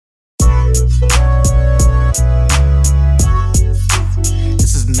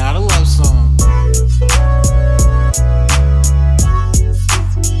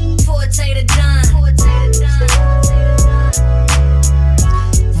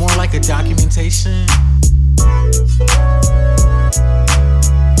temptation,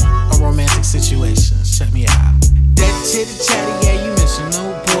 or romantic situations. Check me out. That chitty chatty, yeah, you mention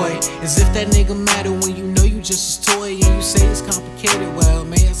no boy. As if that nigga matter when you know you just a toy. And you say it's complicated, well,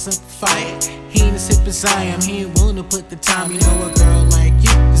 may I simplify it? He ain't as hip as I am, he ain't willing to put the time. You know a girl like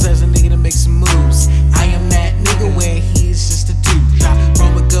you deserves a nigga to make some moves. I am that nigga where he is just a dude.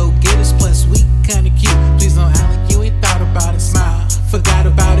 Roma go-getters, plus we kinda cute. Please don't act like you ain't thought about it, smile. Forgot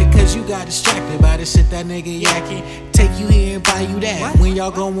about it cause you got distracted by the shit that nigga yakking. Take you here and buy you that. When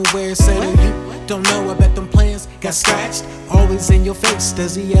y'all going where it's at, you don't know, I bet them plans got scratched. Always in your face,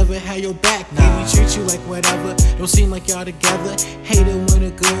 does he ever have your back? Maybe treat you like whatever, don't seem like y'all together. Hate it when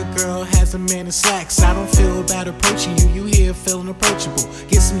a good girl has a man in slacks. I don't feel bad approaching you, you here feeling approachable.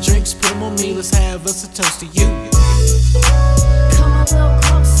 Get some drinks, put them on me, let's have us a toast to you. Come a little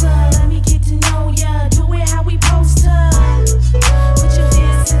closer, let me get to know ya. Do it how we supposed to. Put your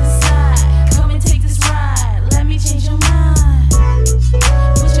hands to the side, come and take this ride. Let me change your mind.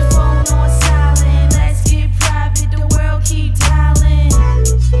 Put your phone on silent, let's get private. The world keep dialing.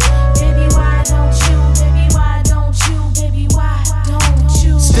 Baby, why don't you? Baby, why don't you? Baby, why don't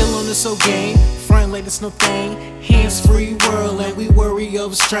you? Still on this old game, front like it's no thing. Hands free world and we worry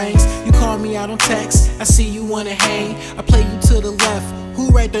over strings. You call me out on text, I see you wanna hang. I play you to the left, who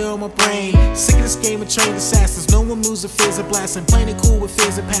right there on my brain? Sick of this game of trained assassins. No one moves with fears of blasting. Playing it cool with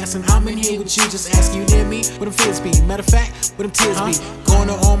fears of passing. I'm in here with you, just ask you near me. Where them fears be? Matter of fact, where them tears be? Going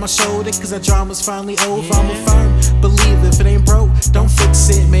on my shoulder, cause that drama's finally over. I'm a firm believer, if it ain't broke, don't fix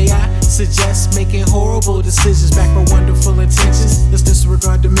it. May I suggest making horrible decisions back by wonderful intentions? Let's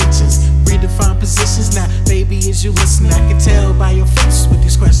disregard dimensions, redefine positions. Now, baby, is you listening? I can tell by your face with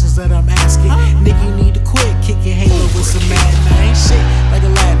these questions that I'm asking. Nigga, you need to quit kicking Halo with some Madden. I ain't shit like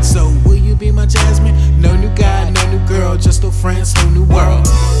Aladdin, so will you be my Jasmine? No new guy, no new girl, just old friends, whole new world.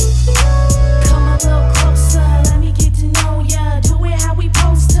 Come a little closer, let me get to know ya. Do it how we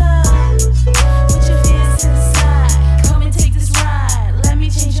supposed to. Put your hands to the side, come and take this ride. Let me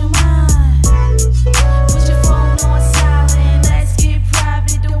change your mind. Put your phone on silent, let's get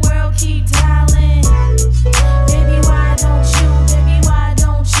private. The world keep dialing. Baby, why don't you? Baby, why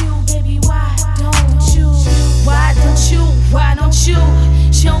don't you? Baby, why don't you? Why don't you? Why don't you?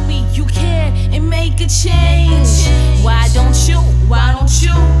 Show me you care and make a change. Why don't you? Why don't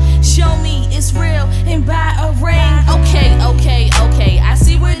you? Show me it's real and buy a ring. Okay, I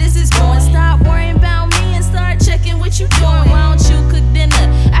see where this is going. Stop worrying about me and start checking what you doing. Why don't you cook dinner?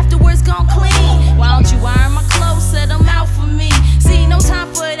 Afterwards gon' clean. Why don't you iron my clothes? Set them out for me. See, no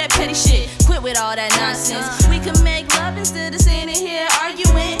time for that petty shit. Quit with all that nonsense. We can make love instead of sitting here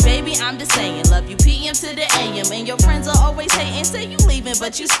arguing. Baby, I'm just saying, love you PM to the AM. And your friends are always hating, say you leaving,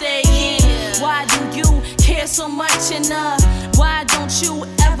 but you staying. Why do you care so much enough? Why don't you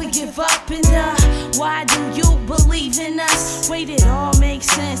ever give up enough? Why do you believe in us? Wait, it all makes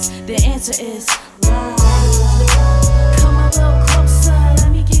sense. The answer is love. Come a little closer,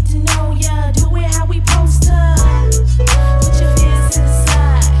 let me get to know ya. Do it how we supposed to. Put your hands to the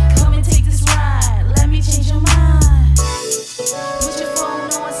side, come and take this ride. Let me change your mind. Put your phone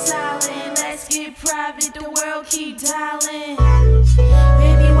on silent, let's get private. The world keep dialing.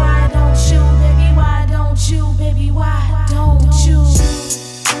 Baby, why don't you? Baby, why don't you? Baby, why don't you?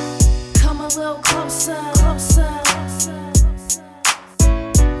 Come a little closer, closer.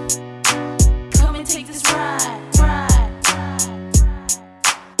 Come and take this ride.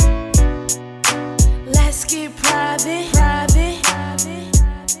 Let's get private.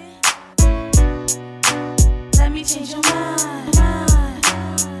 Let me change your mind.